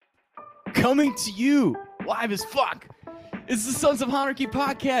Coming to you live as fuck. It's the Sons of Honarchy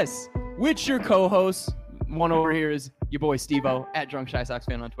podcast with your co-hosts. One over here is your boy Steve-O at Drunk Shy Sox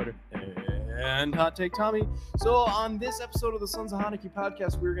Fan on Twitter. And Hot Take Tommy. So on this episode of the Sons of Honarchy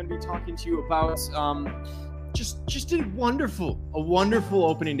podcast, we're going to be talking to you about just a wonderful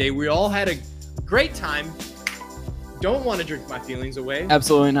opening day. We all had a great time. Don't want to drink my feelings away.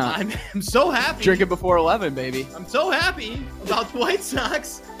 Absolutely not. I'm so happy. Drink it before 11, baby. I'm so happy about the White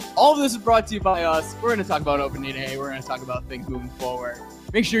Sox. All of this is brought to you by us. We're going to talk about opening day. We're going to talk about things moving forward.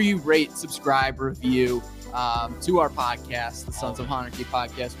 Make sure you rate, subscribe, review to our podcast, the Sons of Honarchy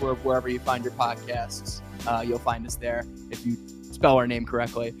podcast, wherever you find your podcasts. You'll find us there if you spell our name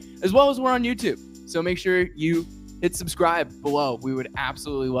correctly, as well as we're on YouTube. So make sure you hit subscribe below. We would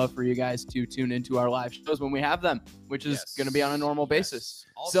absolutely love for you guys to tune into our live shows when we have them, which is going to be on a normal basis.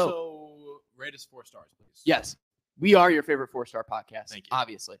 Also, rate us 4 stars, please. Yes, we are your favorite 4-star podcast. Thank you.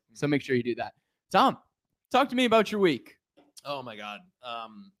 Obviously. So make sure you do that. Tom, talk to me about your week. Oh my God.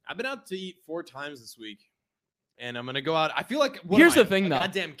 I've been out to eat 4 times this week, and I'm gonna go out. I feel like here's the thing, though.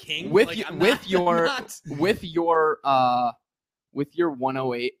 Goddamn king. With your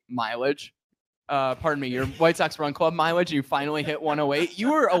 108 mileage. Pardon me, your White Sox Run Club mileage, you finally hit 108.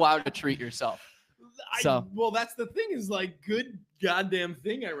 You were allowed to treat yourself. Well, that's the thing is like good goddamn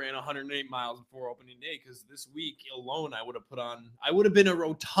thing. I ran 108 miles before opening day because this week alone I would have been a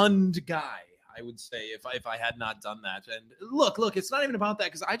rotund guy. I would say if I had not done that. And look, it's not even about that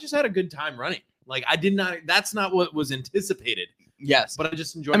because I just had a good time running. Like that's not what was anticipated. Yes. But I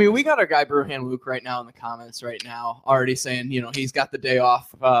just enjoyed it. I mean, we got our guy Bruhan Luke right now in the comments right now already saying, he's got the day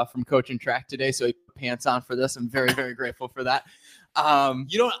off from coaching track today, so he put pants on for this. I'm very, very grateful for that.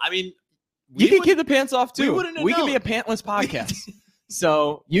 You can keep the pants off too. We can be a pantless podcast.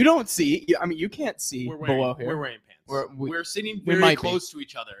 So you don't see, you can't see below here. We're wearing pants. We're sitting very close to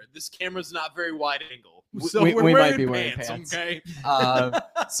each other. This camera's not very wide angle. So we might be wearing pants. Okay.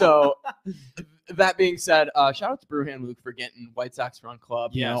 So that being said, shout out to Bruhan Luke for getting White Sox Run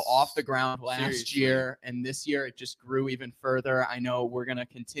Club, off the ground last year, and this year it just grew even further. I know we're going to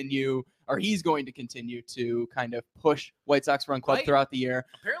continue, or he's going to continue to kind of push White Sox Run Club throughout the year.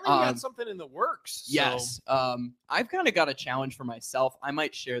 Apparently we got something in the works. Yes. So. I've kind of got a challenge for myself. I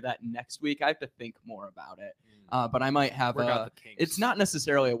might share that next week. I have to think more about it. But I might have it's not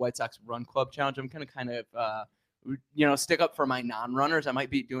necessarily a White Sox Run Club challenge. I'm going to kind of, stick up for my non-runners. I might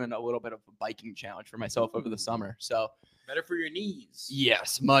be doing a little bit of a biking challenge for myself over the summer. So better for your knees.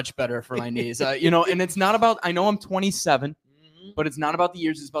 Yes, much better for my knees. And it's not about, I know I'm 27, but it's not about the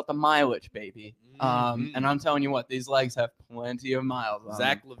years. It's about the mileage, baby. And I'm telling you what, these legs have plenty of miles on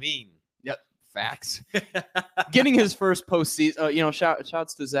Zach them. Levine. Yep. Facts. Getting his first postseason,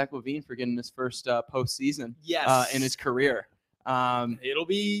 shouts to Zach Levine for getting his first postseason in his career. It'll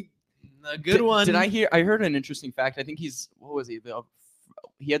be a good one. I heard an interesting fact. I think he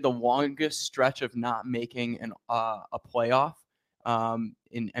had the longest stretch of not making a playoff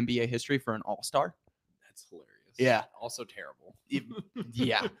in NBA history for an All-Star. That's hilarious. Yeah. Also terrible.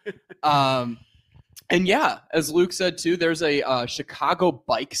 Yeah. And as Luke said too, there's a Chicago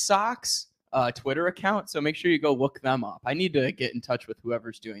Bike Sox Twitter account, so make sure you go look them up. I need to get in touch with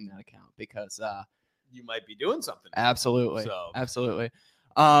whoever's doing that account because you might be doing something. Absolutely.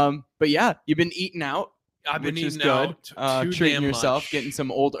 But yeah, you've been eating out. I've been eating out. Treating yourself, much. Getting some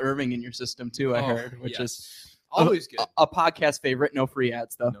Old Irving in your system too. I heard, which is always good. A podcast favorite. No free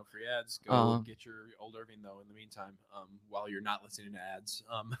ads though. No free ads. Go get your Old Irving though. In the meantime, while you're not listening to ads,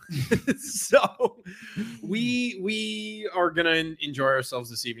 so we are gonna enjoy ourselves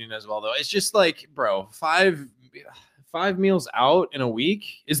this evening as well. Though it's just like, bro, 5 meals out in a week,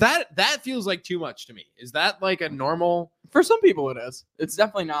 that feels like too much to me. Is that like a normal? For some people it is. It's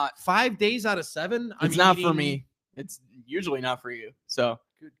definitely not. 5 days out of 7. It's not for me. It's usually not for you. So,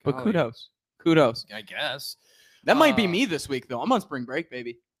 but kudos. I guess that might be me this week though. I'm on spring break,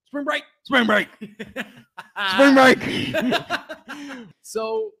 baby. Spring break. Spring break.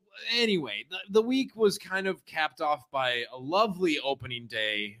 So anyway, the week was kind of capped off by a lovely opening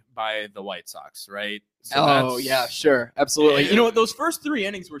day by the White Sox, right? So yeah, sure. Absolutely. You know what? Those first 3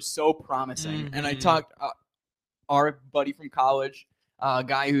 innings were so promising. And I talked our buddy from college,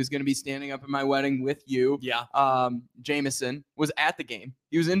 guy who's going to be standing up at my wedding with you. Yeah. Jameson was at the game.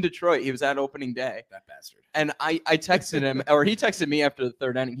 He was in Detroit. He was at opening day. That bastard. And I texted him, or he texted me after the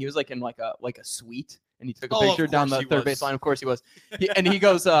 3rd inning. He was like in like a suite, and he took a picture down the third baseline. Of course he was. And he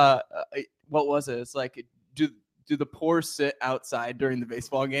goes, what was it? It's like, do the poor sit outside during the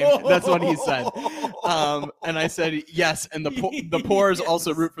baseball game? That's what he said. And I said, yes. And the poors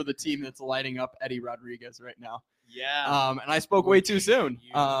also root for the team that's lighting up Eddie Rodriguez right now. Yeah. And I spoke way too soon.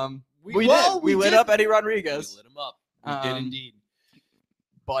 We did. We lit up Eddie Rodriguez. We lit him up. We did indeed.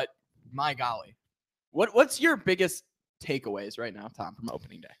 But my golly, what's your biggest takeaways right now, Tom, from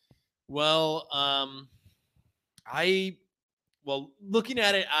opening day? Well, looking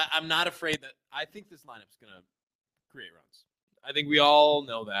at it, I'm not afraid that I think this lineup's gonna create runs. I think we all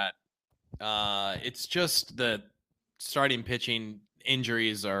know that. It's just the starting pitching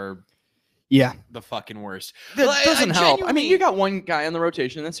injuries are the fucking worst. That doesn't help. I mean, you got one guy on the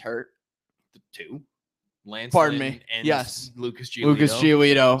rotation that's hurt. Two. Lance. Pardon me. And Yes. Lucas Giolito. Lucas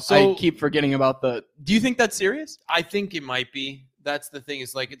Giolito. So- I keep forgetting about the. Do you think that's serious? I think it might be. That's the thing.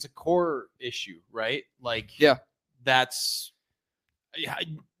 Is like it's a core issue, right? Like Yeah. That's. Yeah,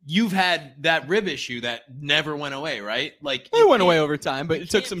 you've had that rib issue that never went away, right? Like It went away over time, but it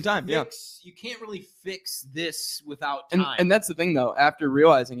took some time. You can't really fix this without And time. and that's the thing though. After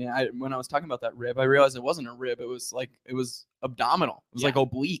realizing it, when I was talking about that rib, I realized it wasn't a rib. It was abdominal. It was like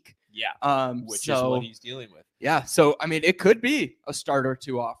oblique. yeah, which is what he's dealing with. Yeah. So I mean, it could be a start or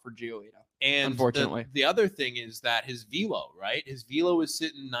two off for Giolito. And Unfortunately. the other thing is that his velo, right? His velo was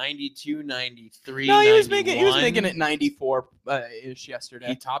sitting 92, 93. No, he was 91. making it 94 ish yesterday.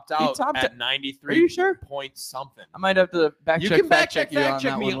 He topped out topped at it. 93. Are you sure? Point something. I might have to You can fact check you on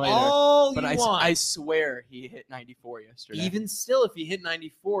check that me one later. all But you want. I swear he hit 94 yesterday. Even still, if he hit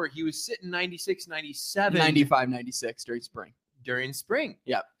 94, he was sitting 96, 97. 95, 96 during spring. During spring.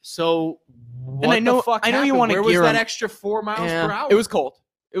 Yep. So I know- the fuck I know you happened? wanna Where was gear that him. extra 4 miles per hour? It was cold.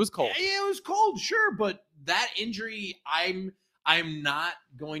 It was cold. Yeah, it was cold, sure, but that injury, I'm not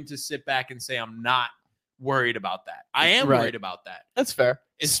going to sit back and say I'm not worried about that. I am Right. worried about that. That's fair.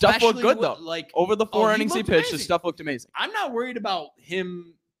 Stuff looked Especially good with, though. Like Over the 4 he innings he looked pitched, the amazing. stuff looked amazing. I'm not worried about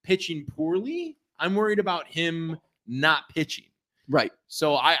him pitching poorly. I'm worried about him not pitching. Right.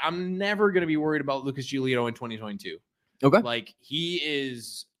 So I'm never going to be worried about Lucas Giolito in 2022. Okay. Like he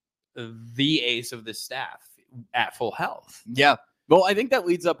is the ace of this staff at full health. Yeah. Well, I think that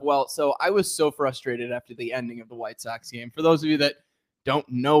leads up well. So I was so frustrated after the ending of the White Sox game. For those of you that don't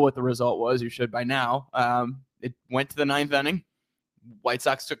know what the result was, you should by now. It went to the 9th inning. White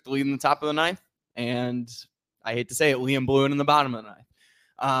Sox took the lead in the top of the 9th. And I hate to say it, Liam blew it in the bottom of the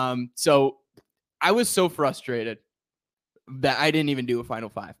 9th. So I was so frustrated that I didn't even do a final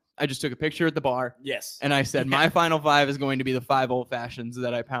five. I just took a picture at the bar. Yes. And I said, my final five is going to be the 5 old fashions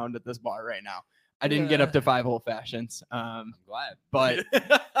that I pound at this bar right now. I didn't get up to 5 old fashions. I'm glad. But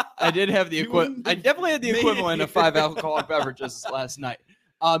I did have the equivalent. I definitely had the equivalent of 5 alcoholic beverages last night.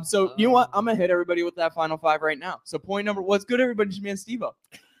 So you know what? I'm gonna hit everybody with that final five right now. So point number, what's good, everybody? Just me and Steve-O.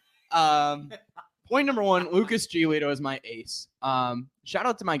 Point number 1, Lucas Giolito is my ace. Shout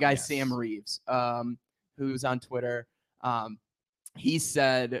out to my guy Sam Reeves, who's on Twitter. He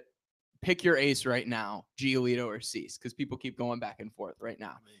said, pick your ace right now, Giolito or Cease, because people keep going back and forth right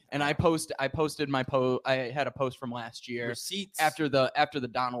now. And I posted my post. I had a post from last year Receipts. after the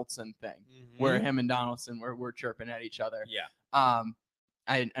Donaldson thing, where him and Donaldson were chirping at each other. Yeah.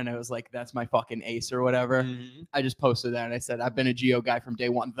 I was like, that's my fucking ace or whatever. I just posted that and I said, I've been a Gio guy from day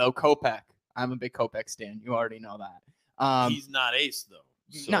one, though Kopech. I'm a big Kopech stan. You already know that. He's not ace though.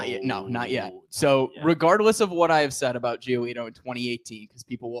 Not yet. No, not yet. Not So yet. regardless of what I have said about Giolito in 2018, because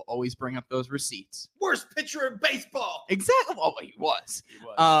people will always bring up those receipts. Worst pitcher in baseball. Exactly. Oh, he was. He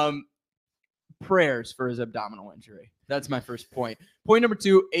was. Prayers for his abdominal injury. That's my first point. Point number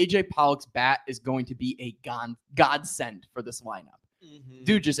 2, AJ Pollock's bat is going to be a godsend for this lineup.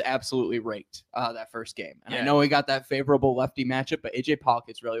 Dude just absolutely raked that first game. And I Yeah. know he got that favorable lefty matchup, but AJ Pollock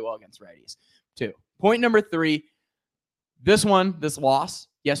hits really well against righties too. Point number 3, this loss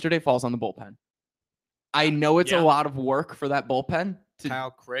yesterday falls on the bullpen. I know it's a Yeah. lot of work for that bullpen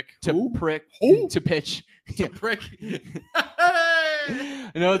Kyle Crick. to pitch. To prick.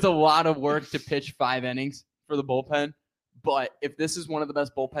 I know it's a lot of work to pitch 5 innings for the bullpen, but if this is one of the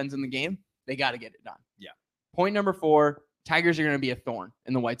best bullpens in the game, they got to get it done. Yeah. Point number 4, Tigers are going to be a thorn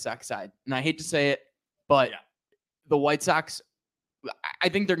in the White Sox side. And I hate to say it, but the White Sox, I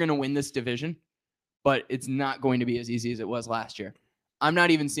think they're going to win this division, but it's not going to be as easy as it was last year. I'm not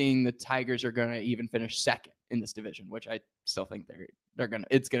even seeing the Tigers are going to even finish second in this division, which I still think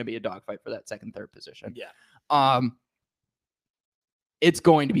it's going to be a dogfight for that second, third position. Yeah. It's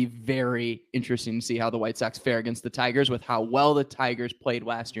going to be very interesting to see how the White Sox fare against the Tigers with how well the Tigers played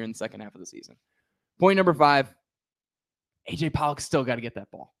last year in the second half of the season. Point number 5, AJ Pollock still got to get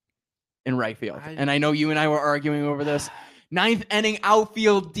that ball in right field. And I know you and I were arguing over this. 9th inning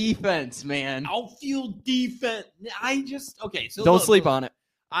outfield defense, man. Outfield defense. So Don't sleep on it.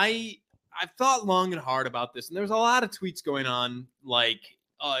 I've thought long and hard about this, and there's a lot of tweets going on like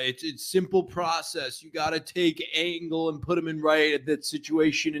it's simple process. You got to take angle and put him in right at that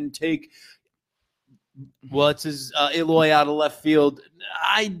situation and take Eloy out of left field.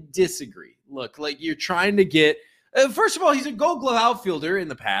 I disagree. Look, like you're trying to get. First of all, he's a Gold Glove outfielder in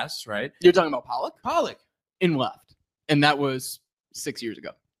the past, right? You're talking about Pollock? Pollock In left. And that was 6 years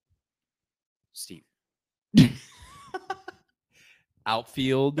ago. Steve.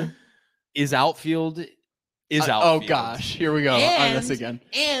 Outfield is outfield. Oh gosh, here we go on this again.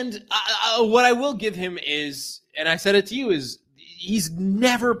 And what I will give him is, and I said it to you, is he's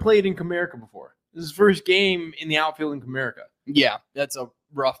never played in Comerica before. This is his first game in the outfield in Comerica. Yeah, that's a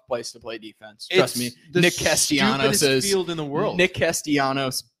rough place to play defense. Trust me. Nick Castellanos is field in the world. Nick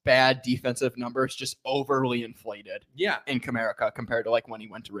Castellanos' bad defensive numbers just overly inflated. Yeah, in Comerica compared to like when he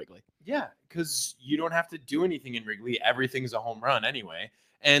went to Wrigley. Yeah, because you don't have to do anything in Wrigley. Everything's a home run anyway.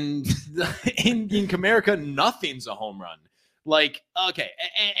 And in Comerica, nothing's a home run. Like, okay.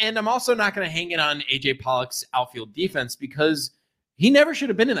 And I'm also not going to hang it on AJ Pollock's outfield defense because he never should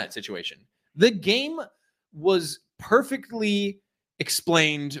have been in that situation. The game was perfectly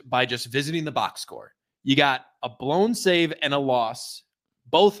explained by just visiting the box score. You got a blown save and a loss,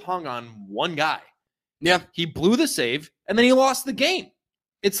 both hung on one guy. Yeah. He blew the save, and then he lost the game.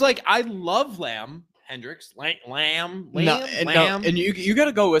 It's like, I love Hendricks. Lamb. And you got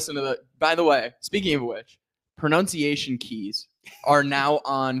to go listen to the, by the way, speaking of which, pronunciation keys are now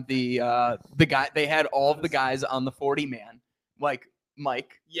on the guy. They had all of the guys on the 40-man, like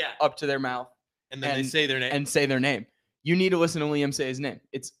Mike, up to their mouth. And then they say their name. And say their name. You need to listen to Liam say his name.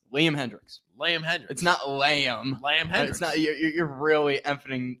 It's Liam Hendricks. Liam Hendricks. It's not Lamb. Liam Hendricks. It's not. You're really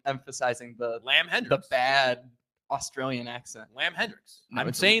emphasizing the Lamb Hendricks. The bad Australian accent. Lamb Hendricks. No,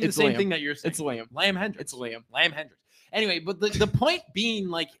 I'm saying the same Liam. thing that you're saying. It's Liam. Lamb Hendricks. It's Liam. Lamb Hendricks. Anyway, but the point being,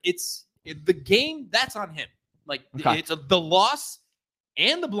 like, the game, that's on him. Like, okay. It's the loss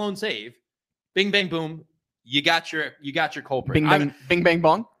and the blown save. Bing, bang, boom. You got your culprit. Bing, bang, bing, bang,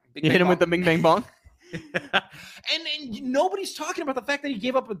 bong. Bing, you bang, hit him bong. with the bing, bang, bong. and nobody's talking about the fact that he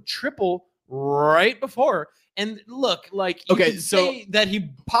gave up a triple right before. And look, like, you okay, can so say that he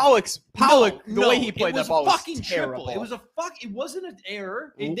Pollock, the way he it played was that ball fucking was terrible. triple. It wasn't an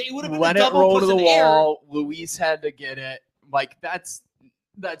error. It would have been Let a it double roll plus to the an error. wall. Luis had to get it. Like that's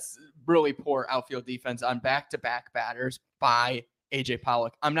really poor outfield defense on back-to-back batters by AJ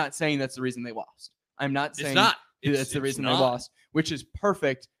Pollock. I'm not saying that's the reason they lost. I'm not saying that's the reason they lost, which is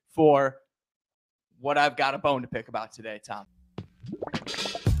perfect for what I've got a bone to pick about today, Tom.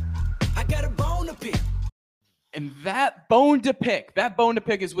 I got a bone to pick. And that bone to pick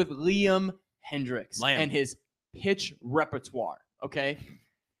is with Liam Hendricks and his pitch repertoire, okay?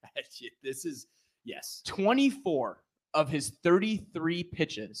 This is, yes. 24 of his 33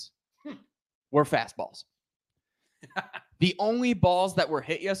 pitches were fastballs. The only balls that were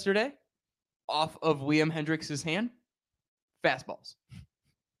hit yesterday off of Liam Hendricks' hand, fastballs.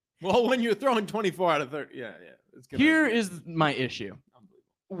 Well, when you're throwing 24 out of 30, yeah. Here is my issue.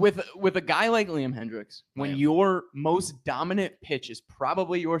 With a guy like Liam Hendricks, when your most dominant pitch is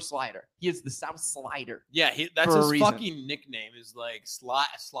probably your slider, he is the South Slider. Yeah, that's his fucking nickname is like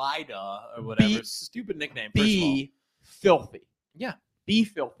Slider or whatever. Stupid nickname. Be filthy. Yeah. Be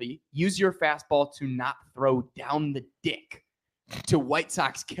filthy. Use your fastball to not throw down the dick to White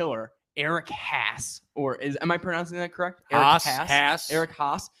Sox killer Eric Haas. Am I pronouncing that correct? Haas. Eric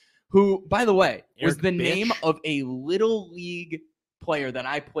Haas, who, by the way, was the bitch. name of a little league player that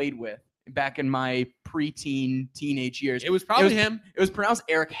I played with back in my preteen, teenage years. It was probably him. It was pronounced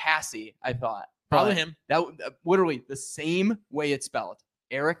Eric Hassey, I thought. Probably him. That literally the same way it's spelled.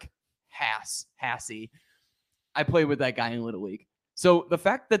 Eric Hassey. I played with that guy in Little League. So the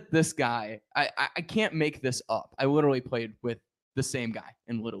fact that this guy, I can't make this up. I literally played with the same guy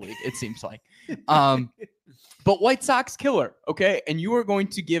in Little League, it seems like. But White Sox killer, okay? And you are going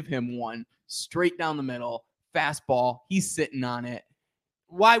to give him one straight down the middle, fastball. He's sitting on it.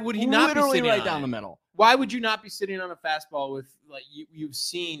 Why would he not literally be sitting right on down it? the middle? Why would you not be sitting on a fastball with, like, you've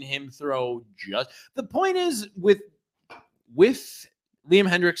seen him throw just the point is with Liam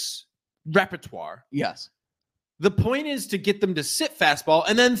Hendricks' repertoire. Yes. The point is to get them to sit fastball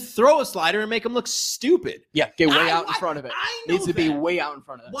and then throw a slider and make them look stupid. Yeah, get way out in front of it. I know Needs to be way out in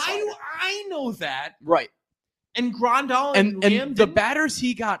front of that. Why slider. do I know that? Right. And Grandal and Liam the batters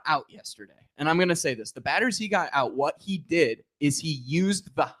he got out yesterday, and I'm going to say this, the batters he got out, what he did is he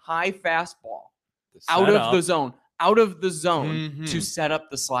used the high fastball out of the zone to set up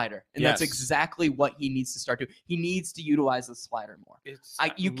the slider. And that's exactly what he needs to start doing. He needs to utilize the slider more.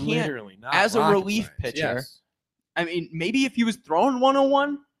 You can't, literally not as a rocket relief science. pitcher, Yes. I mean, maybe if he was throwing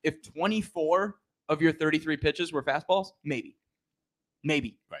 101, if 24 of your 33 pitches were fastballs, maybe.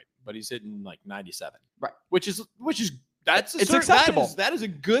 Maybe. Right. But he's hitting like 97. Right. Which is that's It's acceptable. That is a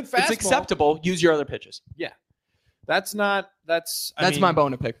good fastball. It's acceptable. Use your other pitches. That's my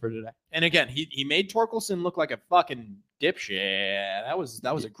bone to pick for today. And again, he made Torkelson look like a fucking dipshit. That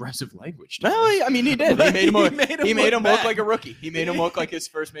was aggressive language. No, I mean he did. He made him look bad. like a rookie. He made him look like his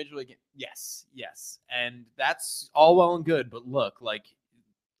first major league game. Yes. And that's all well and good, but look, like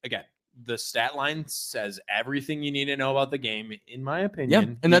again, the stat line says everything you need to know about the game, in my opinion.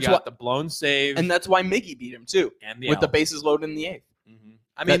 Yeah, and that's got what the blown save and that's why Miggy beat him too, and the with the out. bases loaded in the eighth. Mhm.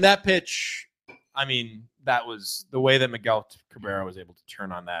 I mean that pitch. I mean that was the way that Miguel Cabrera was able to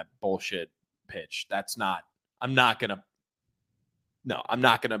turn on that bullshit pitch. That's not. I'm not gonna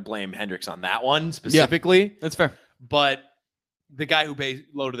blame Hendricks on that one specifically. That's fair. But the guy who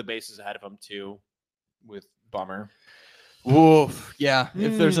loaded the bases ahead of him too, with Bummer. Oof. Yeah.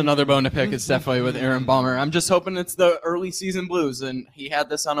 If there's another bone to pick, it's definitely with Aaron Bummer. I'm just hoping it's the early season blues, and he had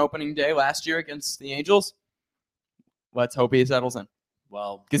this on opening day last year against the Angels. Let's hope he settles in,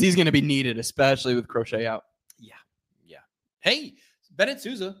 Well, because he's going to be needed, especially with Crochet out. yeah. Hey, Bennett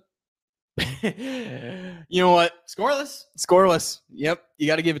Sousa, You know what? scoreless. Scoreless. Yep. You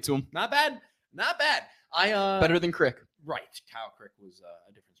got to give it to him. Not bad. Better than Crick. Right. Kyle Crick was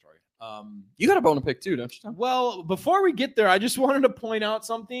a different story. You got a bone to pick too, don't you, Tom? Well, before we get there, I just wanted to point out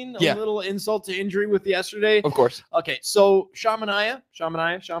something. Yeah. A little insult to injury with yesterday. Of course. Okay, so Shamanaya, we all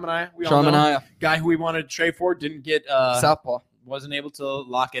know. Shamanaya. Guy who we wanted to trade for didn't get Southpaw. wasn't able to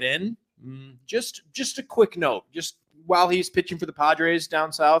lock it in. Just a quick note, just while he's pitching for the Padres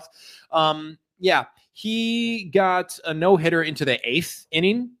down south. Yeah, he got a no-hitter into the 8th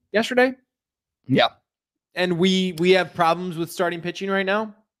inning yesterday. Yeah. And we have problems with starting pitching right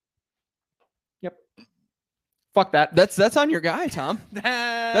now. Yep. Fuck that. That's on your guy, Tom.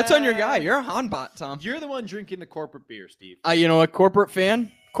 That's on your guy. You're a Hanbot, Tom. You're the one drinking the corporate beer, Steve. You know, a corporate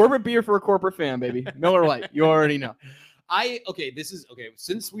fan. Corporate beer for a corporate fan, baby. Miller Lite. You already know.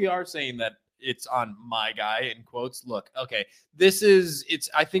 Since we are saying that it's on my guy in quotes, look, okay,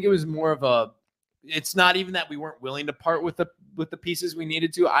 I think it was more of a, it's not even that we weren't willing to part with the pieces we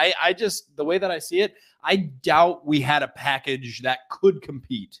needed to. I just, the way that I see it, I doubt we had a package that could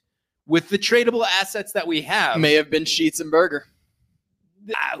compete with the tradable assets that we have. May have been Sheets and Berger.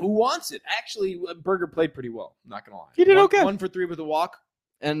 Who wants it? Actually, Berger played pretty well. I'm not going to lie. He did okay. 1 for 3 with a walk.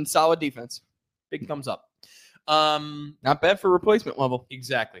 And solid defense. Big thumbs up. Not bad for replacement level.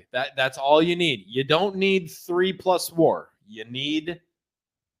 Exactly. That's all you need. You don't need 3+ WAR. You need.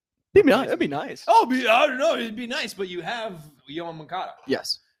 That'd be nice. I don't know. It'd be nice, but you have Yohan Moncada.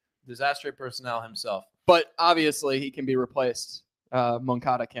 Yes. Disaster personnel himself. But obviously he can be replaced.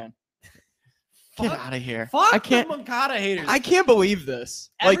 Moncada can. Get out of here. Fuck I can't. the Moncada haters. I can't believe this.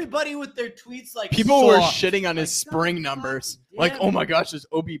 Everybody with their tweets like people were sucked. shitting on his Like, spring God numbers. damn Like, oh it. my gosh, his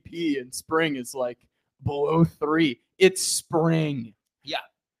OBP in spring is like below 3. It's spring. Yeah.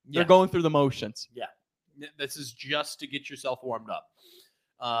 They're going through the motions. This is just to get yourself warmed up.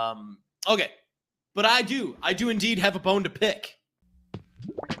 Okay. But I do indeed have a bone to pick.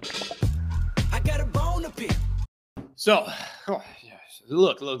 I got a bone to pick. So, look.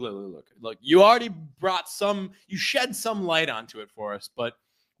 You already you shed some light onto it for us, but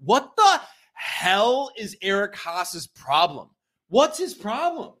what the hell is Eric Haas's problem? What's his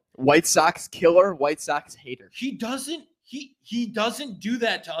problem? White Sox killer, White Sox hater. He doesn't do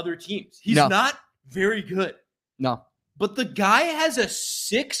that to other teams. He's No. not very good. No. But the guy has a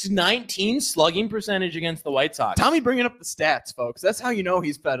 .619 slugging percentage against the White Sox. Tommy bringing up the stats, folks. That's how you know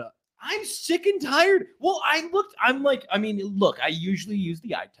he's fed up. I'm sick and tired. Well, I usually use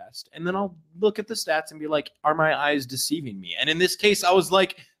the eye test, and then I'll look at the stats and be like, are my eyes deceiving me? And in this case, I was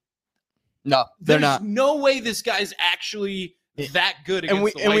like, No, they're there's not. no way this guy's actually that good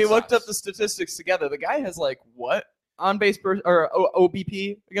against the White we Sox. looked up the statistics together. The guy has like what on base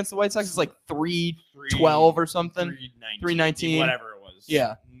OBP against the White Sox is like 312 or something. 319. whatever it was.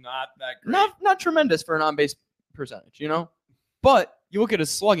 Yeah. Not that great. Not tremendous for an on base percentage, you know. But you look at his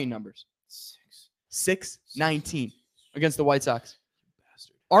slugging numbers. 619 against the White Sox.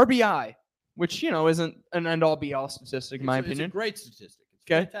 Bastard. RBI, which you know isn't an end all be all statistic in my It's opinion. a great statistic. It's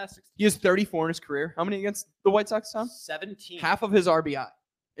Okay. fantastic. He has 34 in his career. How many against the White Sox, Tom? 17. Half of his RBI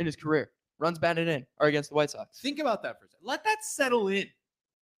in his career runs batted in are against the White Sox. Think about that for a second. Let that settle in.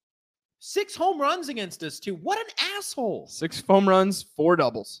 6 home runs against us, too. What an asshole. 6 home runs, 4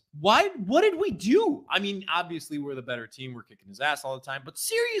 doubles. What did we do? I mean, obviously, we're the better team. We're kicking his ass all the time. But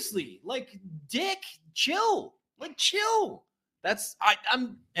seriously, like, Dick, chill. Like, chill.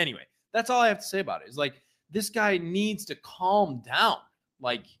 Anyway, that's all I have to say about it. Is like, this guy needs to calm down.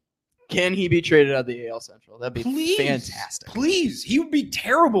 Like, Can he be traded out of the AL Central? That'd be fantastic. Please. He would be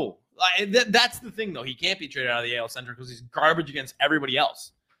terrible. That's the thing, though. He can't be traded out of the AL Central because he's garbage against everybody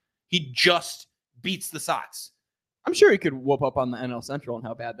else. He just beats the Sox. I'm sure he could whoop up on the NL Central and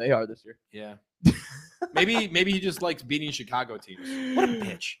how bad they are this year. Yeah. Maybe he just likes beating Chicago teams. What a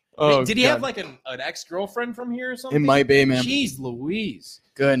bitch. Oh, Did he God. have like an ex-girlfriend from here or something? It might be, man. Jeez Louise.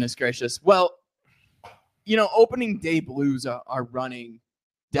 Goodness gracious. Well, opening day blues are running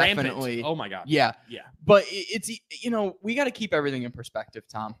definitely. Rampant. Oh my God. Yeah. Yeah. But it's we got to keep everything in perspective,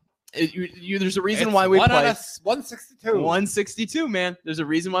 Tom. There's a reason It's why we one play out of 162. 162, man. There's a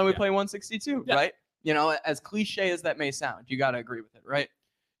reason why we Yeah. play 162, Yeah. right? As cliche as that may sound, you got to agree with it, right?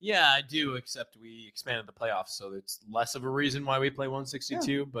 Yeah, I do, except we expanded the playoffs, so it's less of a reason why we play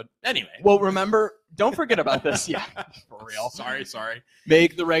 162. But anyway. Well, remember, don't forget about this. Yeah, for real. Sorry.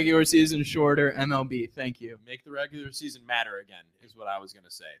 Make the regular season shorter, MLB. Thank you. Make the regular season matter again, is what I was going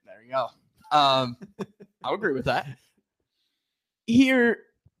to say. There you go. I'll agree with that. Here,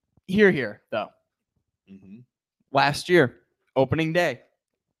 though. Mm-hmm. Last year, opening day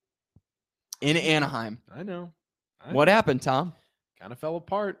in Anaheim. I know. What happened, Tom? Kind of fell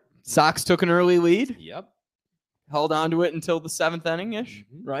apart. Sox took an early lead, Yep. held on to it until the 7th inning-ish,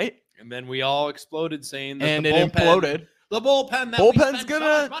 Mhm. right? And then we all exploded saying that And the it bullpen, imploded. The bullpen that Bullpen's we spent so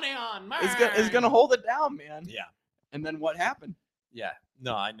gonna- much money on. Is gonna hold it down, man. Yeah. And then what happened? Yeah.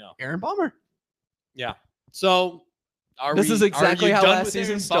 No, I know. Aaron Bummer. Yeah. So This is exactly how last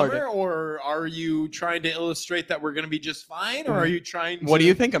season started. Or are you trying to illustrate that we're going to be just fine? Or are you trying to... What do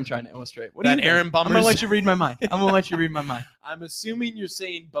you think I'm trying to illustrate? What do you That think? Aaron I'm gonna Bummer's- let you read my mind. I'm assuming you're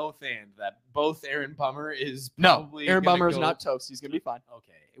saying both and that both Aaron Bummer is No, probably Aaron gonna Bummer is go- not toast. He's gonna be fine,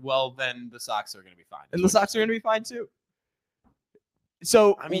 Okay. Well, then the Sox are going to be fine. and the Sox are gonna be fine too.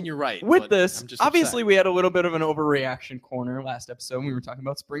 So I mean, you're right. with but this, I'm just obviously upset. we had a little bit of an overreaction corner last episode. When we were talking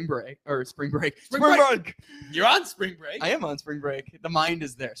about spring break. Spring break. You're on spring break. I am on spring break. The mind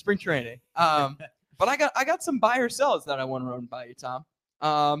is there. Spring training. But I got some buy or sells that I want to run by you, Tom.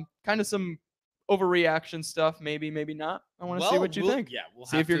 Kind of some overreaction stuff. Maybe not. I want to see what you think. Yeah. We'll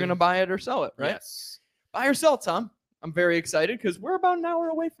See have if you're to- gonna buy it or sell it. Right? Yes. Buy or sell, Tom. I'm very excited because we're about an hour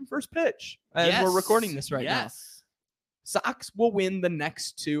away from first pitch as we're recording this right now. Yes. Sox will win the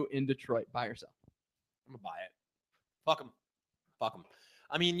next two in Detroit. Buy or sell? I'm gonna buy it. Fuck them.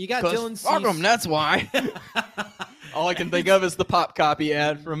 I mean, you got 'Cause Dylan Cease. fuck 'em, that's why. All I can think of is the pop copy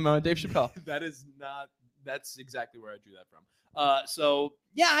ad from Dave Chappelle. That is not. That's exactly where I drew that from. So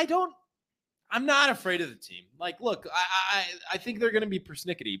yeah, I'm not afraid of the team. Like, look, I think they're going to be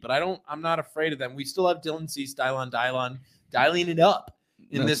persnickety, but I'm not afraid of them. We still have Dylan Cease, Dylon, dialing it up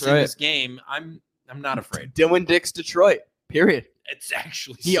in That's in this game. I'm not afraid. Dylan Dix, Detroit. Period. It's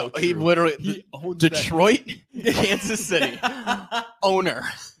actually He true. literally He owns that. Detroit, Kansas City owner.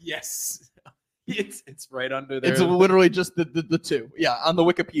 Yes, it's right under there. It's literally just the two. Yeah, on the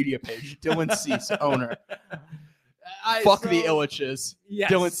Wikipedia page, Dylan Cease owner. Fuck the Illiches.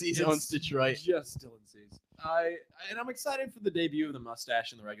 Yes, Dylan Cease it's owns Detroit. Just Dylan Cease. And I'm excited for the debut of the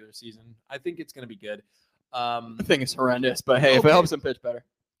mustache in the regular season. I think it's going to be good. The thing is horrendous, but hey, if Okay. it helps him pitch better.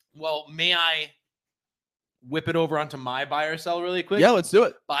 Well, may I whip it over onto my buy or sell really quick? Yeah, let's do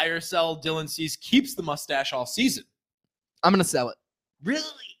it. Buy or sell, Dylan Cease keeps the mustache all season. I'm gonna sell it. Really?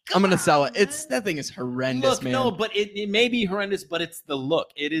 I'm gonna sell it. That thing is horrendous, Look, man. no, but it may be horrendous, but it's the look.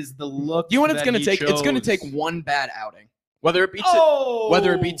 It is the look. You know what it's that gonna he take? It's gonna take chose. one bad outing. Whether it be Oh!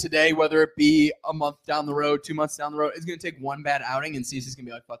 today, whether it be a month down the road, 2 months down the road, it's gonna take one bad outing, and Cease is gonna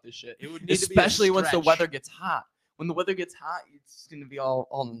be like, "Fuck this shit." It would need to be a Especially once the stretch. weather gets hot. When the weather gets hot, it's gonna be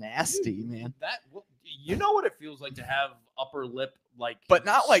all nasty, man. You know what it feels like to have upper lip But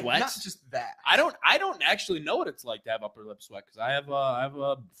not like sweat? not just that. I don't actually know what it's like to have upper lip sweat because I have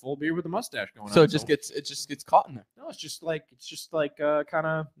a full beard with a mustache going on. So it just gets caught in there. no, it's just like kind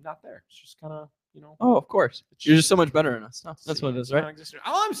of not there. It's just kind of Oh, of course. You're just so much better than us. No, that's See, what it is, it's right? non-existent.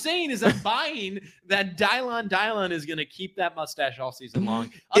 All I'm saying is I'm buying that Dylon is going to keep that mustache all season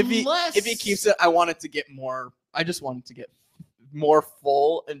long. If he keeps it, I want it to get more. I just want it to get more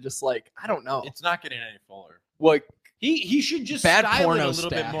full and just like I don't know. it's not getting any fuller. Like He should just Bad style it porno a little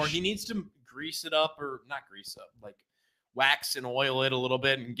bit more. stash. He needs to grease it up or not grease up, like wax and oil it a little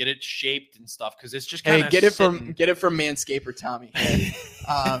bit and get it shaped and stuff because it's just kind hey, of get it from Manscaped, Tommy.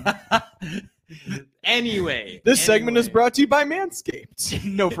 Anyway, This segment is brought to you by Manscaped.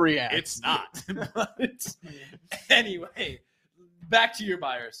 No free ads. It's not. But anyway, back to your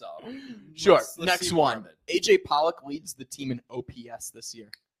buy or sell. Sure. Let's Next see more one. of it. AJ Pollock leads the team in OPS this year.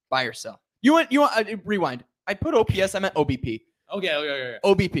 Buy or sell? You want rewind. I put OPS, I meant OBP. Okay.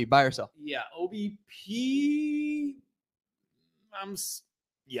 OBP, buy or sell? Yeah, OBP.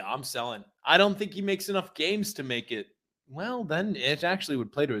 Yeah, I'm selling. I don't think he makes enough games to make it. Well, then it actually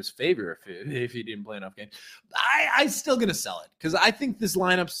would play to his favor if he didn't play enough games. I still gonna sell it because I think this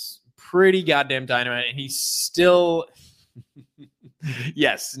lineup's pretty goddamn dynamite, and he's still.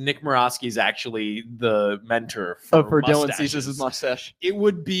 Yes, Nick Morosky is actually the mentor for Dylan Cease's mustache. It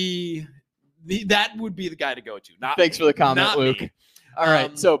would be that would be the guy to go to. Thanks for the comment, Luke. Me. All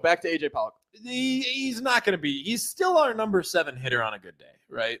right, so back to AJ Pollock. He's not going to be. He's still our number 7 hitter on a good day,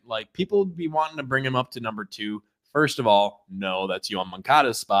 right? Like people would be wanting to bring him up to number 2. First of all, no, that's Yoan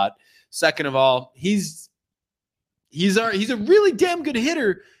Moncada's spot. Second of all, he's a really damn good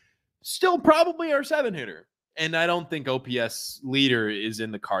hitter. Still probably our 7 hitter. And I don't think OPS leader is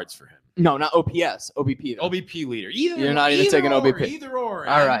in the cards for him. No, not OPS. OBP. Though. OBP leader. You're not even taking OBP. Either or.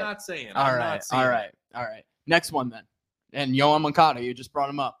 All right. I'm not saying. All right. Next one then. And Yoan Moncada, you just brought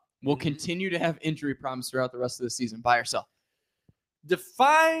him up. Will continue to have injury problems throughout the rest of the season. Buy or sell?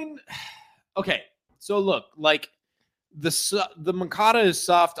 Define. Okay. So look, like the Moncada is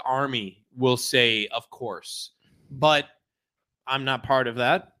soft army will say, of course. But I'm not part of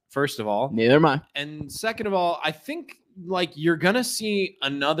that. First of all, neither am I. And second of all, I think like you're gonna see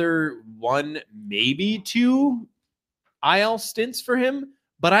another 1, maybe 2 IL stints for him,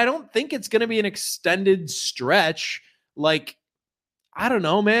 but I don't think it's gonna be an extended stretch. Like, I don't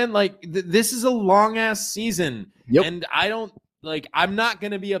know, man. Like this is a long ass season, and I'm not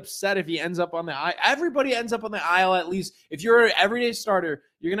gonna be upset if he ends up on the IL. Everybody ends up on the IL at least. If you're an everyday starter,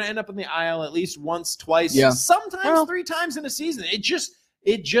 you're gonna end up on the IL at least once, twice, sometimes 3 times in a season.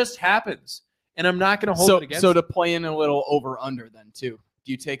 It just happens, and I'm not going to hold it against. So to play in a little over/under then too.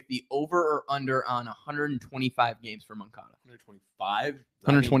 Do you take the over or under on 125 games for Moncada? 125.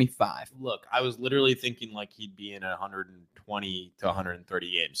 125. Look, I was literally thinking like he'd be in 120 to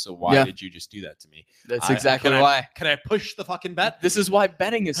 130 games. So why did you just do that to me? That's exactly why. Can I push the fucking bet? This is why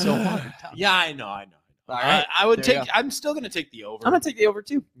betting is so hard. Yeah, I know. All right, I would take. I'm still going to take the over. I'm going to take the over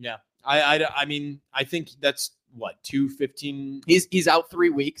too. Yeah. I mean, I think that's. What, 215? He's out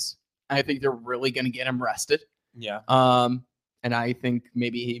 3 weeks. I think they're really going to get him rested. Yeah. And I think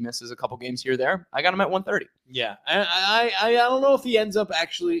maybe he misses a couple games here or there. I got him at 130. Yeah. I don't know if he ends up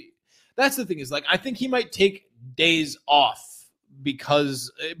actually. That's the thing is like I think he might take days off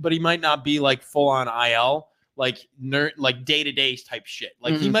but he might not be like full on IL like day-to-day type shit.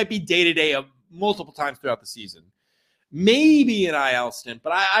 Like he might be day-to-day multiple times throughout the season. Maybe an IL stint,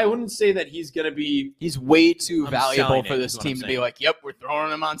 but I wouldn't say that he's going to be. He's way too valuable for this team to be like, yep, we're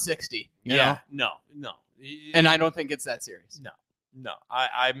throwing him on 60. You know? No. And I don't think it's that serious. No.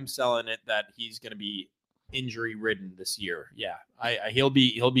 I'm selling it that he's going to be injury ridden this year. Yeah, he'll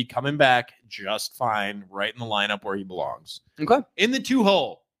be coming back just fine, right in the lineup where he belongs. Okay, in the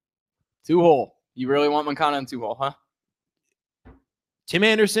 2-hole. 2-hole. You really want Moncada in 2-hole, huh? Tim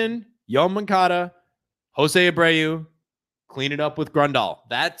Anderson, Yoan Moncada, Jose Abreu. Clean it up with Grandal.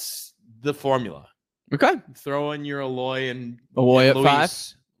 That's the formula. Okay. Throw in your Eloy at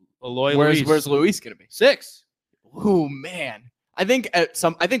Luis. 5. Eloy. Where's Luis going to be? 6. Oh man. I think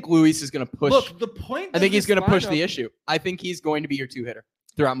Luis is going to push. Look, the point. I think he's going to push the issue. I think he's going to be your 2-hitter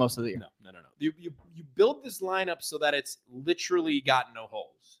throughout most of the year. No. You build this lineup so that it's literally got no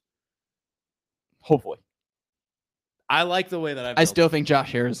holes. Hopefully. I like the way that I still think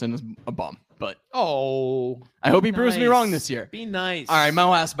Josh Harrison is a bum, but I hope he proves me wrong this year. Be nice. All right, my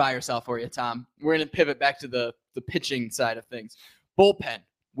last buy or sell for you, Tom. We're going to pivot back to the pitching side of things. Bullpen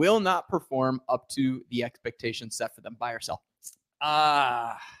will not perform up to the expectations set for them. Buy or sell?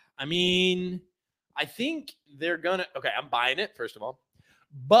 I mean, I think they're gonna. Okay, I'm buying it first of all,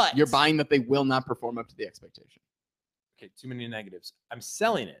 but you're buying that they will not perform up to the expectation. Okay, too many negatives. I'm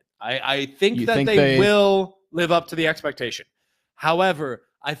selling it. I think they will live up to the expectation. However,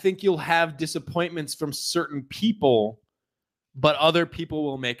 I think you'll have disappointments from certain people, but other people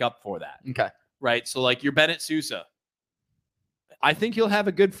will make up for that. Okay. Right? So like your Bennett Sousa. I think he'll have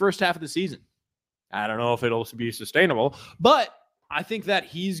a good first half of the season. I don't know if it'll be sustainable, but I think that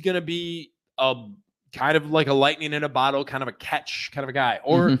he's going to be a kind of like a lightning in a bottle, kind of a catch kind of a guy.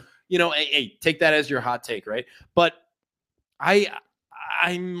 Or, hey, take that as your hot take, right? But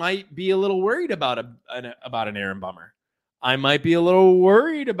I might be a little worried about an Aaron Bummer. I might be a little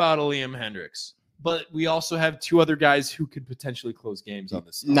worried about a Liam Hendricks. But we also have 2 other guys who could potentially close games on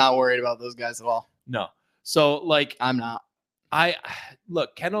this. Not worried about those guys at all. No. So, like... I'm not.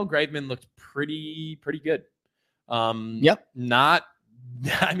 Look, Kendall Graveman looked pretty good. Yep. Not...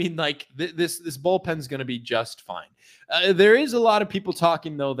 I mean, like, this bullpen's going to be just fine. There is a lot of people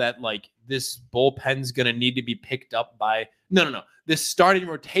talking, though, that, like, this bullpen's going to need to be picked up by... No. This starting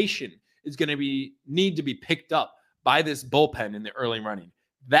rotation is going to need to be picked up by this bullpen in the early running.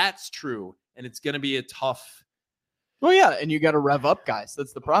 That's true. And it's going to be a tough. Well, yeah, and you got to rev up guys.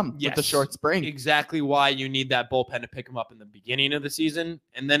 That's the problem with the Yes. short spring. Exactly why you need that bullpen to pick him up in the beginning of the season,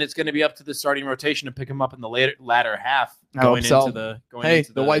 and then it's going to be up to the starting rotation to pick him up in the latter half going into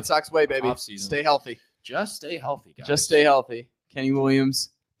the White Sox way, baby. offseason. Stay healthy. Just stay healthy, guys. Just stay healthy. Kenny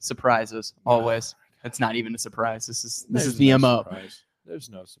Williams surprises always. It's not even a surprise. This is the MO. Surprise. There's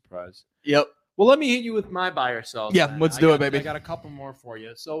no surprise. Yep. Well, let me hit you with my buy or sell. Yeah, let's do it, baby. I got a couple more for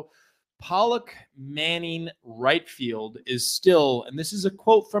you. So Pollock Manning right field is still, and this is a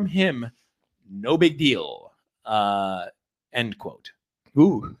quote from him, no big deal. End quote.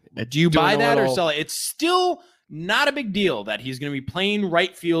 Ooh. Do you buy that or sell it? It's still not a big deal that he's going to be playing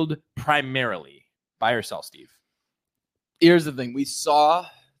right field primarily. Buy or sell, Steve? Here's the thing. We saw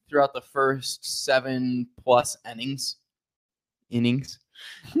throughout the first 7+ innings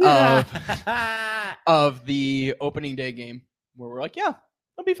of the opening day game where we're like, yeah,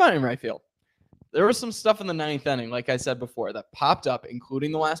 I'll be fine in right field. There was some stuff in the 9th inning, like I said before, that popped up,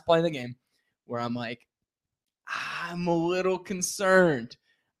 including the last play of the game, where I'm like, I'm a little concerned.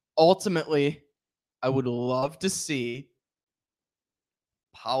 Ultimately, I would love to see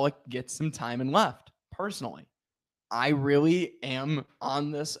Pollock get some time in left, personally. I really am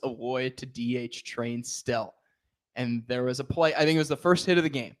on this Eloy to DH train still. And there was a play, I think it was the first hit of the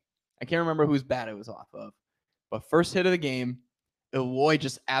game. I can't remember whose bat it was off of. But first hit of the game, Eloy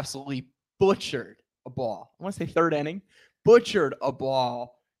just absolutely butchered a ball. I want to say 3rd inning. Butchered a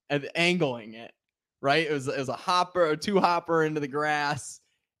ball and angling it, right? It was a hopper, a 2-hopper into the grass.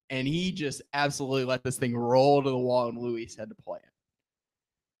 And he just absolutely let this thing roll to the wall, and Luis had to play it.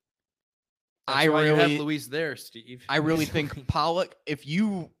 That's why you have Luis there, Steve. I really think Pollock, if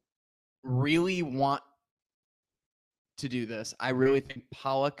you really want to do this, I really think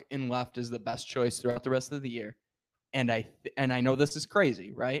Pollock in left is the best choice throughout the rest of the year. And I know this is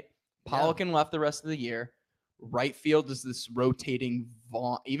crazy, right? Pollock in left the rest of the year. Right field is this rotating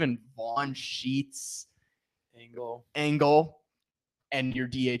Vaughn Sheets angle, and your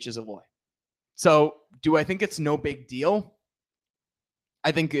DH is Eloy. So do I think it's no big deal?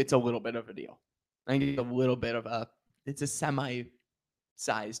 I think it's a little bit of a deal. I think it's a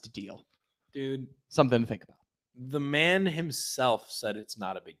semi-sized deal. Dude, something to think about. The man himself said it's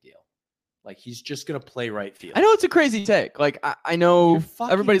not a big deal. Like, he's just going to play right field. I know it's a crazy take. Like, I know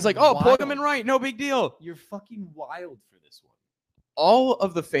everybody's like, oh, plug him in right. No big deal. You're fucking wild for this one. All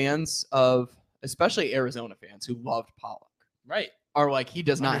of the fans especially Arizona fans who loved Pollock. Right. Are like, he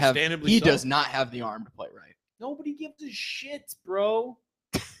does not have the arm to play right. Nobody gives a shit, bro.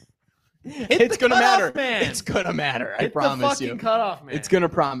 It's gonna matter, man. It's gonna matter. I promise you. Cutoff, man. It's gonna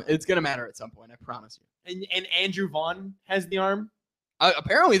matter at some point. I promise you. And Andrew Vaughn has the arm.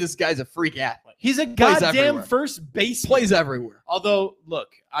 Apparently, this guy's a freak athlete. He's a goddamn first baseman. Plays everywhere. Although, look,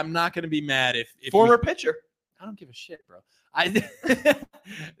 I'm not gonna be mad if former pitcher. I don't give a shit, bro.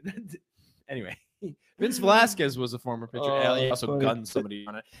 Anyway, Vince Velasquez was a former pitcher. He also gunned somebody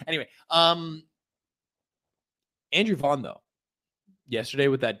on it. Anyway, Andrew Vaughn though, yesterday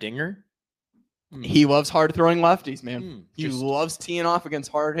with that dinger. He loves hard-throwing lefties, man. He loves teeing off against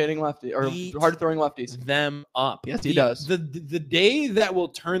hard-hitting lefties or hard-throwing lefties. Them up. Yes, he does. The day that will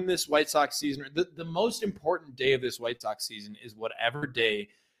turn this White Sox season, the most important day of this White Sox season is whatever day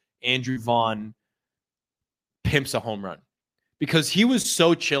Andrew Vaughn pimps a home run. Because he was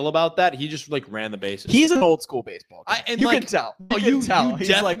so chill about that, he just like ran the bases. He's an old school baseball guy. You can tell. You can tell. He's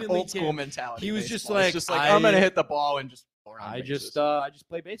like definitely old school mentality. He was just like, like I'm gonna hit the ball and just. I just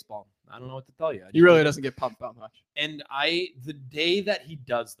play baseball. I don't know what to tell you. He really doesn't get pumped out much. And the day that he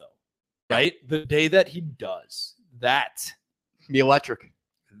does though, right? The day that he does that, be electric.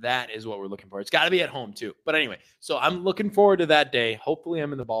 That is what we're looking for. It's got to be at home too. But anyway, so I'm looking forward to that day. Hopefully,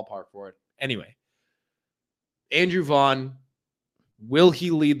 I'm in the ballpark for it. Anyway, Andrew Vaughn, will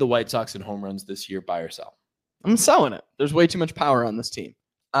he lead the White Sox in home runs this year? Buy or sell? I'm selling it. There's way too much power on this team.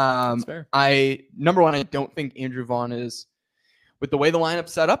 That's fair. Number one, I don't think Andrew Vaughn is. With the way the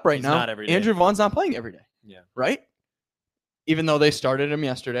lineup's set up right now, not every day. Andrew Vaughn's not playing every day. Yeah. Right? Even though they started him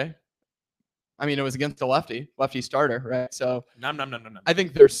yesterday. I mean, it was against a lefty starter, right? So no. I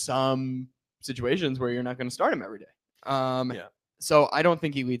think there's some situations where you're not going to start him every day. Yeah. So I don't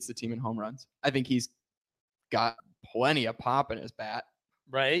think he leads the team in home runs. I think he's got plenty of pop in his bat.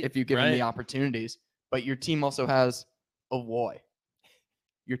 Right. If you give him the opportunities. But your team also has Eloy.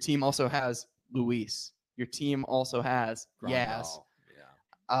 Your team also has Luis. Your team also has Yaz.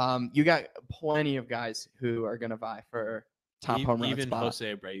 Yeah. You got plenty of guys who are going to vie for top home run even spot.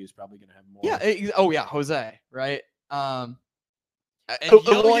 Jose Abreu is probably going to have more. Yeah. Jose. Right. And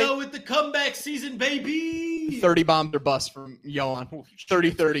Yo with the comeback season, baby. 30 bombs or bust from Yohan.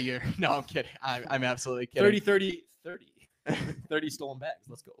 30-30 year. No, I'm kidding. I'm absolutely kidding. 30 stolen bags.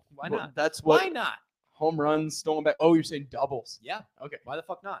 Let's go. Why Well, not? That's what Why not? home runs, stolen back. Oh, you're saying doubles. Yeah. Okay. Why the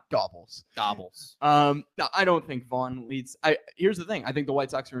fuck not? Doubles. Gobbles. No, I don't think Vaughn leads. Here's the thing. I think the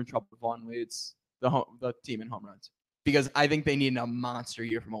White Sox are in trouble if Vaughn leads the team in home runs because I think they need a monster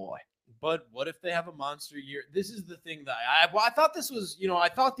year from Eloy. But what if they have a monster year? This is the thing that I thought this was, I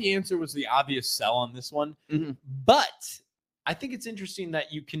thought the answer was the obvious sell on this one. Mm-hmm. But I think it's interesting that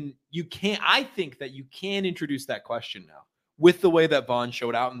I think that you can introduce that question now with the way that Vaughn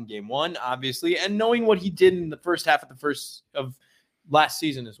showed out in game one, obviously, and knowing what he did in the first half of last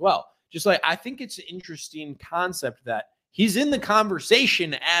season as well. Just like, I think it's an interesting concept that he's in the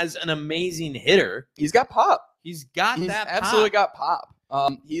conversation as an amazing hitter. He's got pop. He's absolutely got pop.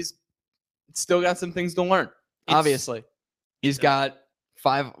 He's still got some things to learn. Obviously, he's got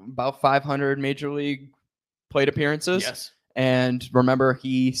about 500 major league plate appearances. Yes, and remember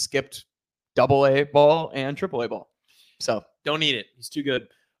he skipped AA ball and AAA ball. So don't need it. He's too good.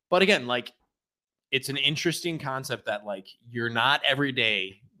 But again, like, it's an interesting concept that, like, you're not every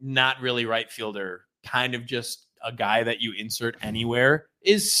day, not really right fielder, kind of just a guy that you insert anywhere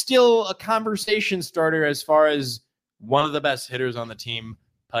is still a conversation starter as far as one of the best hitters on the team.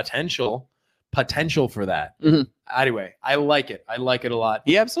 Potential for that. Mm-hmm. Anyway, I like it. I like it a lot.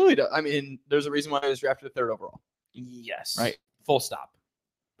 He absolutely does. I mean, there's a reason why he was drafted 3rd overall. Yes. Right. Full stop.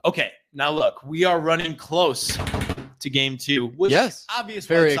 Okay. Now look, we are running close to game 2. Yes. Obvious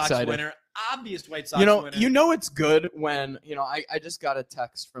Very White Sox excited. winner. Obvious White Sox winner. You know it's good when, I just got a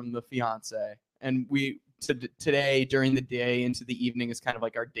text from the fiance and today during the day into the evening is kind of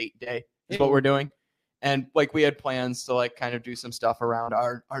like our date day is what we're doing. And like we had plans to like kind of do some stuff around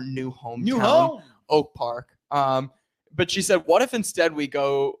our new hometown, Oak Park. But she said, what if instead we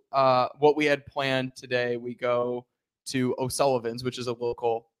go, what we had planned today, we go to O'Sullivan's, which is a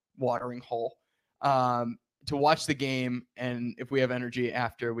local watering hole, to watch the game. And if we have energy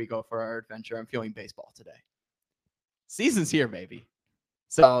after we go for our adventure, I'm feeling baseball today. Season's here, baby.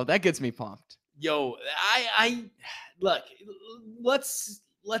 So that gets me pumped. Yo, I look, let's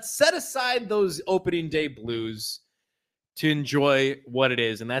set aside those opening day blues to enjoy what it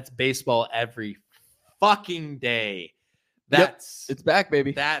is. And that's baseball every fucking day. It's back,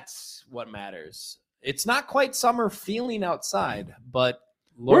 baby. That's what matters. It's not quite summer feeling outside, but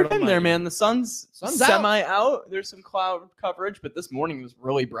Lord we're in there, man. The sun's semi out. There's some cloud coverage, but this morning was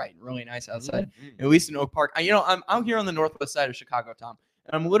really bright and really nice outside. Mm-hmm. At least in Oak Park. I'm out here on the northwest side of Chicago, Tom.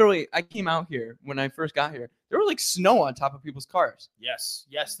 And I came out here when I first got here. There was like snow on top of people's cars. Yes,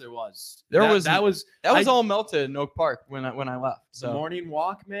 there was. That was all melted in Oak Park when I left. So the morning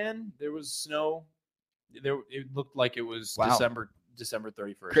walk, man, there was snow. It looked like it was December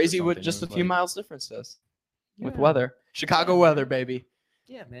 31st. Crazy what just a few miles difference does with weather. Chicago weather, baby.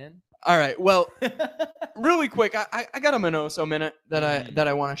 Yeah, man. All right. Well, really quick, I got a Minoso minute that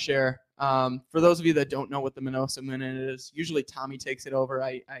I want to share. For those of you that don't know what the Minoso minute is, usually Tommy takes it over.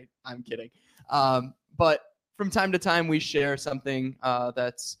 I'm kidding. But from time to time we share something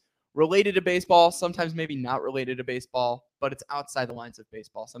that's related to baseball, sometimes maybe not related to baseball, but it's outside the lines of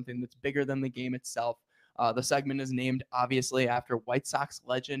baseball, something that's bigger than the game itself. The segment is named, obviously, after White Sox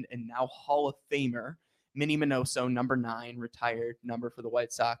legend and now Hall of Famer Minnie Minoso, number 9, retired number for the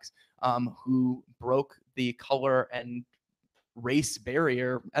White Sox, who broke the color and race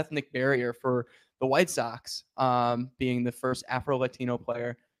barrier, ethnic barrier for the White Sox, being the first Afro-Latino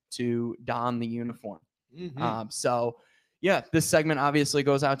player to don the uniform. Mm-hmm. So, yeah, this segment obviously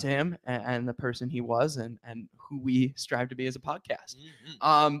goes out to him and the person he was and who we strive to be as a podcast.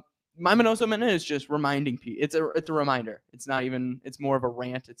 Mm-hmm. My Minoso minute is just reminding people. It's a reminder. It's more of a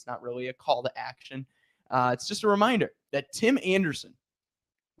rant. It's not really a call to action. It's just a reminder that Tim Anderson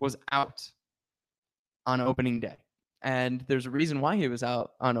was out on opening day. And there's a reason why he was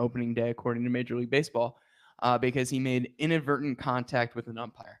out on opening day, according to Major League Baseball, because he made inadvertent contact with an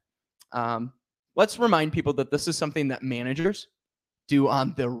umpire. Let's remind people that this is something that managers do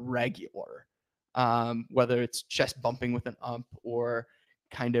on the regular, whether it's chest bumping with an ump or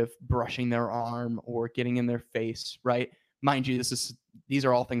kind of brushing their arm or getting in their face, right? Mind you, these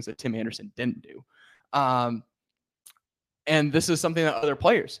are all things that Tim Anderson didn't do. And this is something that other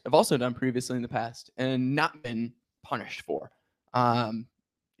players have also done previously in the past and not been punished for.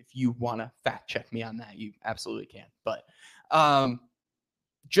 If you want to fact check me on that, you absolutely can. But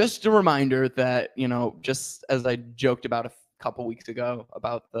just a reminder that, just as I joked about a couple weeks ago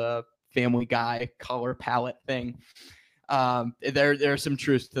about the Family Guy color palette thing, there's some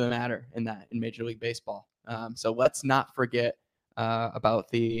truth to the matter in Major League Baseball. So let's not forget about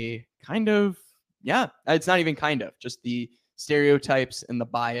the kind of yeah, it's not even kind of just the stereotypes and the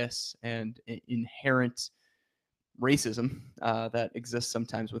bias and inherent racism that exists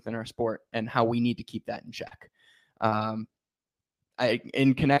sometimes within our sport, and how we need to keep that in check.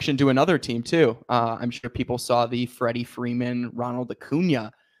 In connection to another team too, I'm sure people saw the Freddie Freeman, Ronald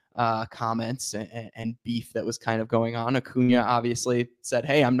Acuna comments and beef that was kind of going on. Acuna obviously said,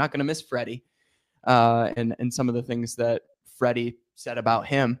 "Hey, I'm not going to miss Freddie," and some of the things that Freddie said about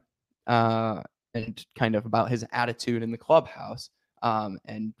him and kind of about his attitude in the clubhouse.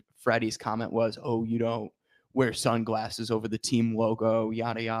 And Freddie's comment was, "Oh, you don't wear sunglasses over the team logo,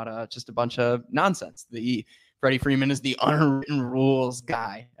 yada yada," just a bunch of nonsense. Freddie Freeman is the unwritten rules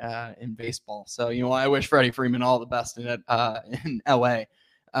guy in baseball. So, I wish Freddie Freeman all the best in LA.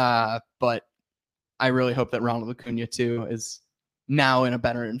 But I really hope that Ronald Acuna too is now in a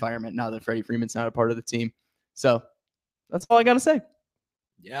better environment now that Freddie Freeman's not a part of the team. So that's all I got to say.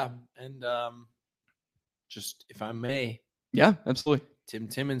 Yeah. And just, if I may. Yeah, absolutely. Tim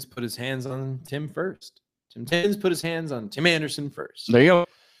Timmons put his hands on Tim first. Tim Timmons put his hands on Tim Anderson first. There you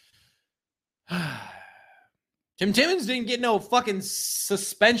go. Tim Timmons didn't get no fucking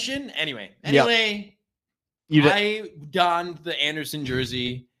suspension. Anyway, I donned the Anderson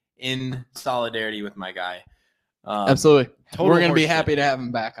jersey in solidarity with my guy. Absolutely. We're going to be happy to have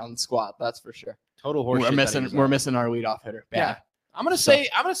him back on the squad. That's for sure. Total horseshit. We're missing our leadoff hitter. Bad. Yeah. I'm going to say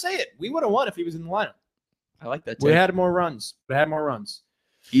it. We would have won if he was in the lineup. I like that too. We had more runs.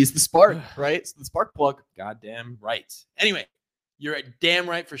 He's the spark, right? It's the spark plug. Goddamn right. Anyway, you're damn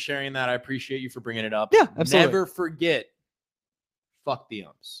right for sharing that. I appreciate you for bringing it up. Yeah, absolutely. Never forget, fuck the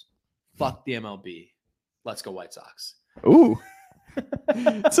umps. Fuck the MLB. Let's go White Sox. Ooh.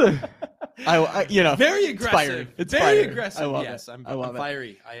 Very aggressive. It's very fire. aggressive. I love yes, it. I'm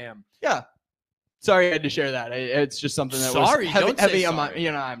fiery. I am. Yeah. Sorry I had to share that. It's just something that was heavy on my,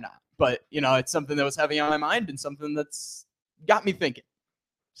 I'm not. But, it's something that was heavy on my mind and something that's got me thinking.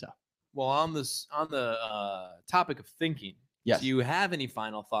 So, well, on the topic of thinking, yes. Do you have any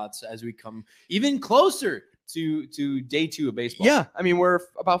final thoughts as we come even closer to day 2 of baseball? Yeah, I mean, we're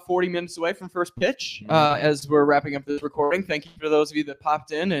about 40 minutes away from first pitch as we're wrapping up this recording. Thank you for those of you that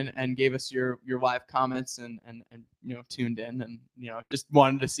popped in and gave us your live comments and tuned in and just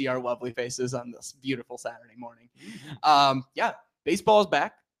wanted to see our lovely faces on this beautiful Saturday morning. Yeah, baseball is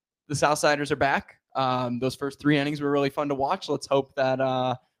back. The Southsiders are back. Those first 3 innings were really fun to watch. Let's hope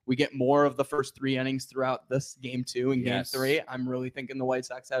that we get more of the first 3 innings throughout this game 2 and game 3. I'm really thinking the White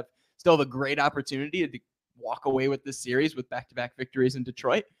Sox still have a great opportunity to walk away with this series with back-to-back victories in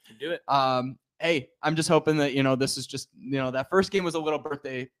Detroit. Can do it. Hey, I'm just hoping that, this is just, that first game was a little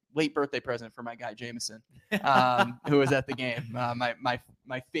late birthday present for my guy, Jameson, who was at the game. My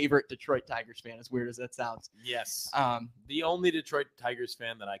favorite Detroit Tigers fan, as weird as that sounds. Yes. The only Detroit Tigers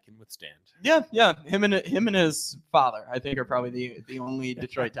fan that I can withstand. Yeah. Him and his father, I think, are probably the only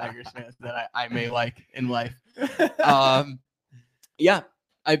Detroit Tigers fans that I may like in life. Yeah,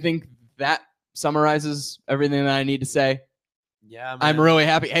 I think that summarizes everything that I need to say. Yeah, man. I'm really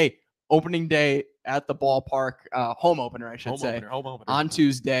happy. Hey, opening day at the ballpark, home opener, I should say. Home opener. On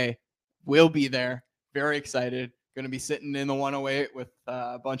Tuesday. We'll be there. Very excited. Going to be sitting in the 108 with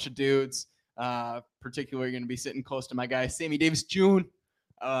a bunch of dudes. Particularly going to be sitting close to my guy, Sammy Davis June.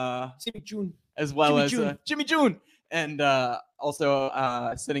 As well as Jimmy June. And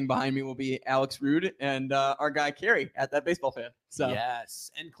also sitting behind me will be Alex Rude and our guy Kerry at That Baseball Fan. So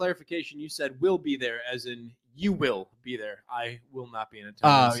yes. And clarification, you said will be there as in you will be there. I will not be in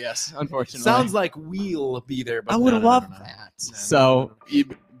attendance. Oh, yes. Unfortunately. Sounds like we'll be there, but I would love that. No. You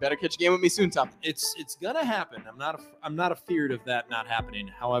better catch a game with me soon, Tom. It's gonna happen. I'm not afeared of that not happening.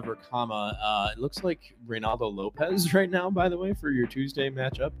 However, it looks like Reynaldo Lopez right now, by the way, for your Tuesday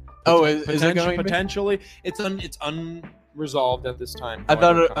matchup. Oh, is it going to be? Potentially? It's unresolved at this time. I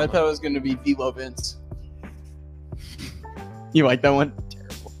thought it was going to be Velo Vince. You like that one?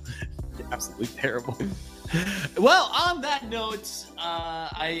 Terrible. Absolutely terrible. Well, on that note,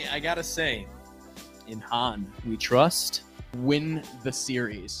 I gotta say, in Han, we trust. Win the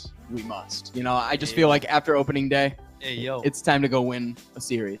series. We must. I just feel like after opening day, it's time to go win a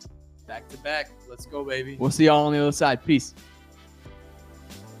series. Back to back. Let's go, baby. We'll see y'all on the other side. Peace.